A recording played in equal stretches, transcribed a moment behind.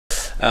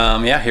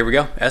Yeah, here we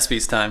go.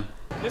 Espy's time.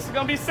 This is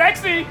gonna be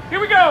sexy. Here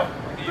we go.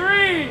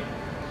 3,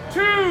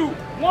 2,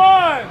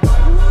 1.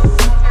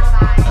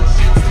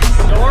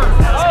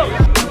 Oh.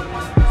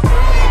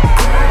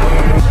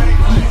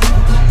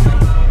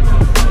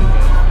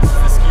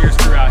 The skiers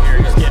crew out here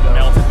just getting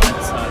melted by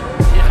the sun.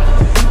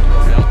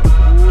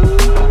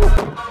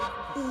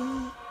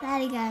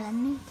 Daddy got a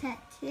new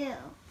tattoo.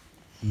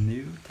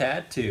 New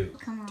tattoo.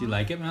 Come on. Do you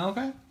like it,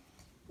 Malachi?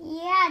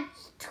 Yeah,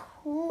 it's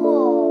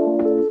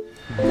cool.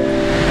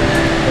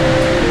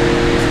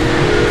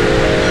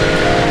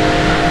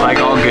 Like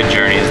all good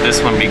journeys,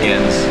 this one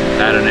begins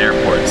at an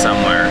airport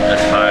somewhere at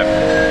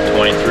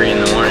 5:23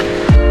 in the morning.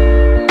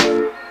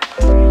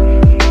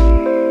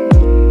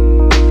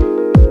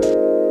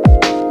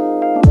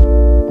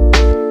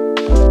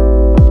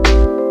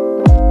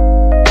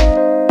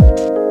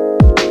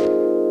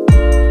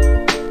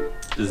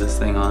 Is this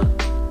thing on?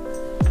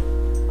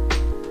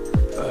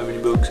 Do I have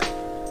any books?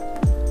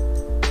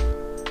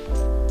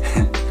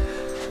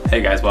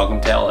 Hey guys, welcome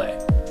to LA.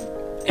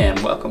 And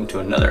welcome to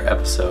another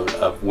episode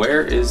of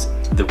Where is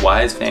the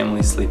Wise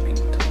Family Sleeping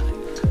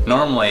Tonight?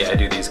 Normally I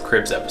do these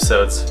cribs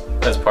episodes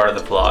as part of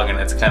the vlog and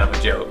it's kind of a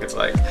joke. It's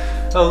like,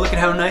 oh, look at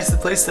how nice the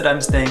place that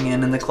I'm staying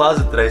in and the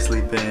closet that I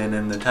sleep in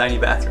and the tiny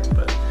bathroom.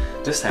 But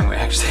this time we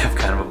actually have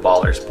kind of a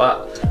baller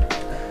spot.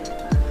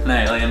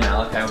 Natalie and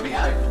Malachi would be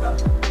hyped about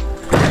it.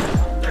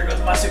 There goes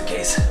my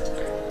suitcase.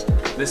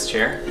 This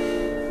chair.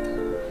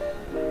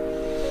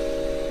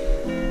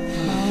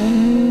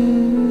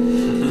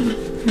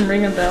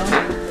 Ring a bell.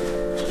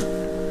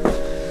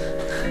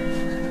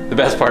 The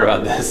best part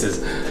about this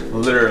is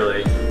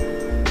literally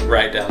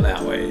right down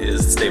that way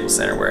is the Staples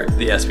Center where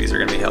the ESPYs are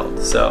going to be held.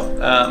 So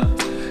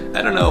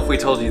I don't know if we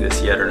told you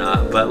this yet or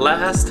not, but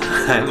last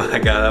time I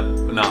got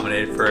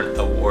nominated for an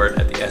award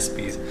at the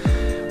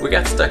ESPYs, we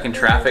got stuck in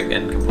traffic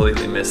and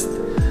completely missed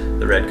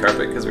the red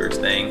carpet because we were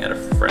staying at a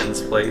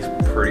friend's place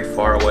pretty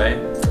far away.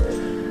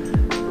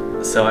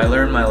 So I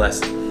learned my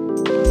lesson.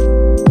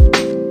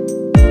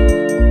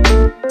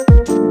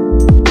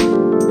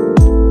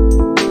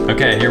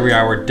 Okay, here we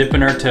are. We're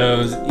dipping our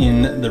toes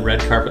in the red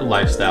carpet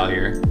lifestyle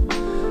here.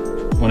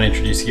 I want to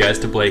introduce you guys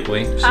to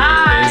Blakely. She is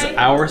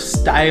our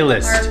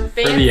stylist for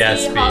the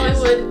ESPYs.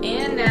 Hollywood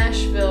and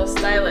Nashville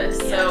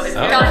stylist. So if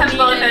you don't have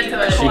both ends of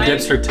the She coin,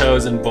 dips her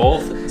toes in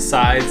both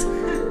sides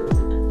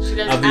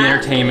of the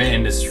entertainment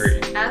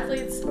industry.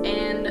 Athletes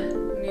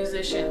and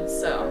musicians.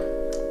 So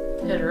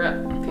hit her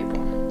up, people.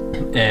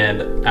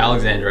 And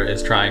Alexandra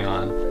is trying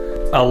on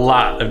a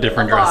lot of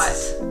different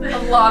dresses. A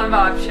lot of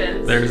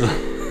options. There's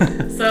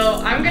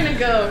So I'm gonna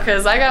go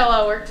because I got a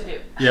lot of work to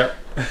do. Yep.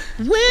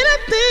 When I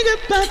think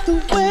about the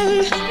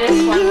way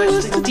This one,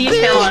 which the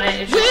detail on it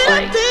is just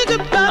like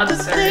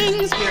absurd.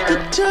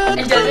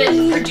 And does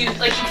it produce,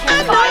 like you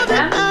can't buy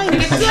them?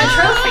 It's a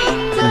trophy.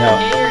 No.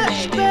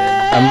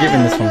 I'm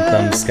giving this one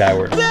thumbs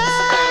skyward.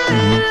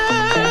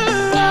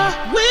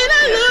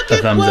 A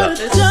thumbs up.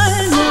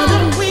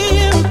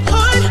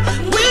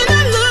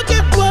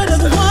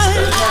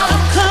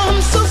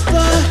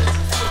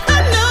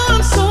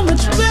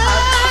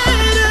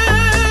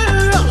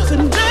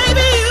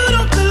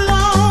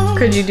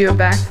 Could you do a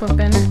backflip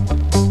in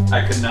it?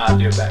 I could not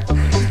do a backflip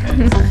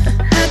in it.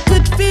 I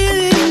could feel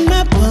it in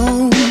my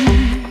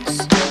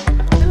bones.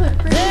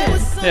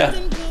 Yeah,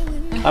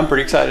 I'm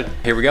pretty excited.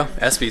 Here we go,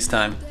 ESPYs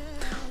time.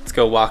 Let's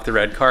go walk the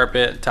red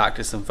carpet, talk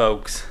to some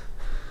folks.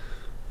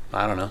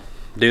 I don't know,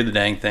 do the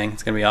dang thing.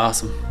 It's gonna be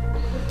awesome.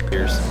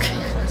 Cheers.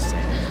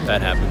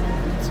 That happened.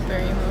 It's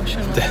very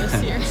emotional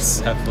this year.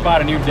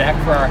 Bought a new deck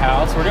for our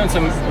house. We're doing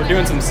some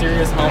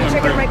serious home Check it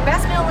improvement. right.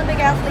 Best male Olympic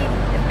athlete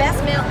and best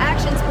male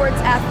action sports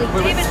athlete.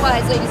 David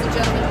Wise, ladies and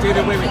gentlemen. Dude,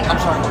 wait, I'm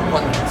sorry.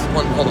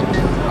 One, hold on.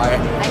 I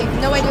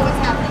have no idea what's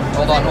happening.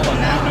 Hold on. No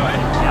idea.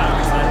 Yeah, I'm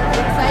excited. Are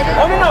you excited?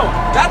 Oh, no.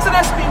 That's an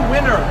ESPY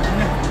winner.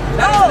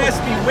 That's an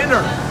ESPY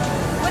winner.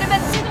 Would have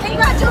been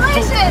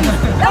congratulations.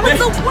 That was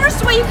the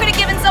worst way you could have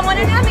given someone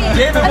an Emmy.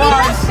 David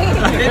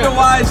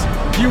Wise,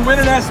 you win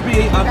an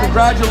ESPY.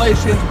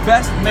 Congratulations.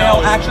 Best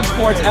male action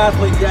sports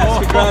athlete. Yes,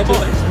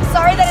 congratulations.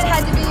 Sorry that it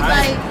had to be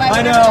by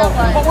I know,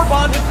 but we're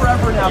bonded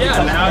forever now.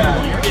 Yeah, now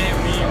you gave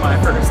me my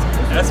first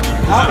ESPY.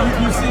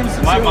 You seem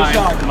sincerely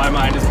shocked. My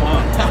mind is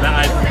blown.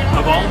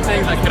 Of all the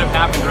things that could have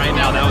happened right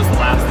now, that was the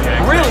last thing I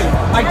expected. Really?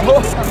 I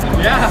told you.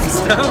 Yeah,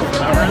 so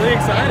I'm really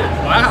excited.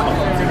 Wow.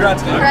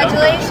 Congrats.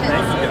 Congratulations.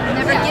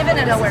 Never given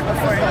an award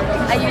before.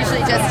 I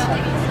usually just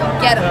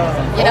get them,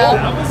 you know?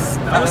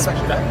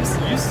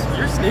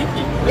 You're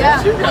sneaky.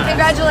 Yeah. Well,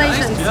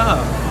 congratulations. Nice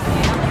job.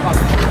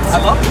 I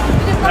love it.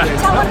 You didn't let me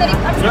tell him that he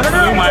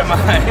Blew my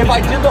mind. If I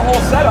did the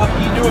whole setup,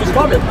 he knew it was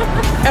coming.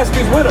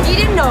 ESPY's winner. He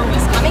didn't know it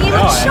was coming. He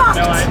No, was I shocked.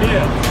 had no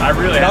idea. I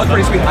really That was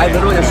pretty sweet. I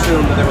literally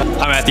assumed that there was.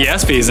 I'm at the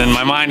ESPYs and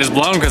my mind is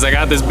blown because I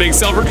got this big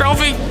silver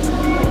trophy.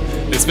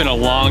 It's been a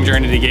long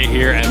journey to get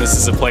here, and this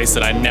is a place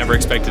that I never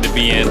expected to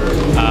be in.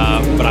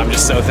 But I'm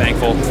just so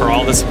thankful for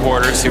all the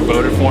supporters who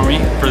voted for me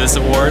for this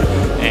award,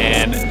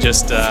 and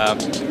just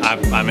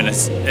I'm in an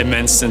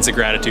immense sense of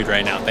gratitude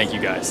right now. Thank you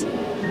guys.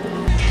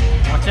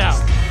 Watch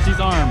out. She's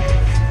armed.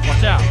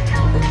 Watch out.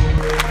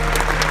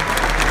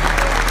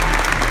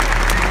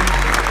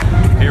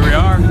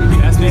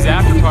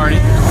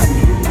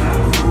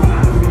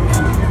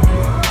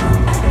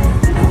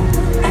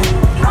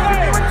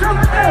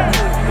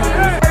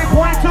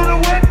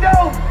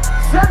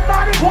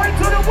 Point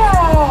to the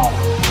wall.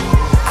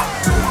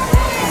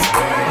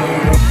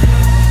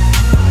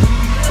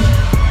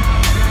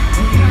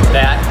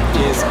 That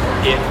is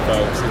it,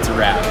 folks. It's a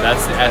wrap.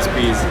 That's the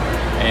Espys,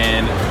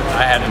 and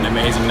I had an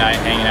amazing night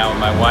hanging out with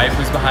my wife,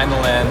 who's behind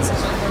the lens,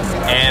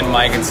 and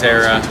Mike and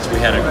Sarah. We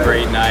had a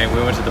great night.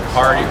 We went to the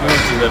party. We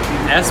went to the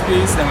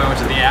Espys, then we went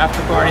to the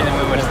after party,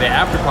 then we went to the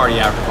after party.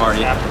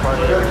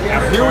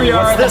 Here we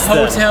are at the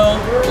hotel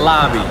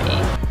lobby.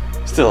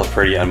 Still a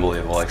pretty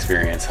unbelievable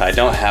experience. I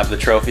don't have the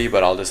trophy,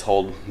 but I'll just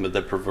hold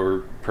the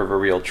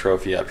proverbial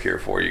trophy up here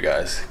for you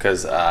guys,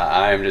 because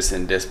I'm just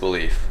in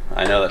disbelief.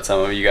 I know that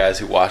some of you guys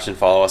who watch and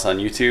follow us on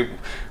YouTube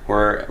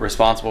were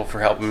responsible for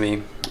helping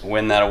me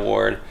win that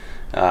award.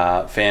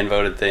 Fan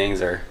voted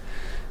things are,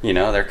 you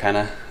know, they're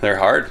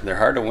hard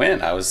to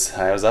win. I was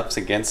up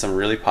against some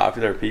really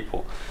popular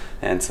people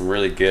and some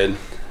really good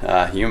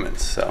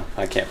humans, so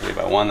I can't believe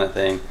I won that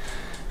thing.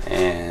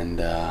 And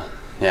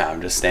yeah,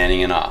 I'm just standing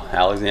in awe.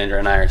 Alexandra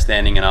and I are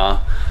standing in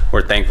awe.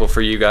 We're thankful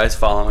for you guys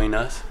following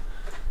us.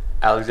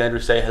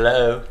 Alexandra, say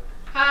hello.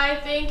 Hi,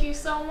 thank you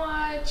so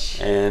much.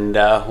 And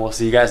we'll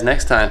see you guys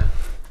next time.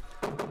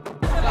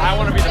 I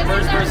want to be the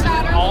first person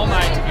all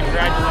night to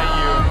congratulate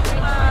you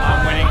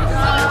on winning your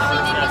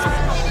first Espy.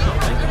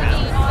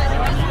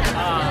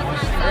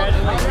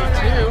 Congratulate you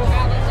too.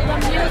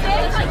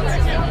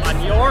 On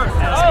your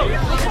Espy.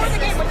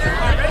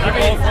 You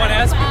both won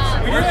Espy.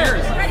 Where's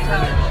yours?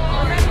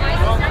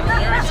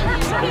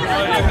 In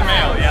the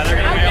mail. Yeah, they're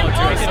gonna mail it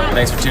to us.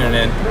 Thanks for tuning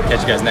in.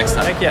 Catch you guys next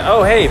time. Heck yeah.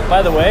 Oh, hey,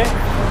 by the way,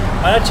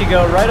 why don't you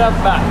go right up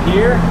about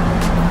here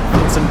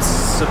and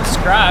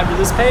subscribe to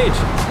this page?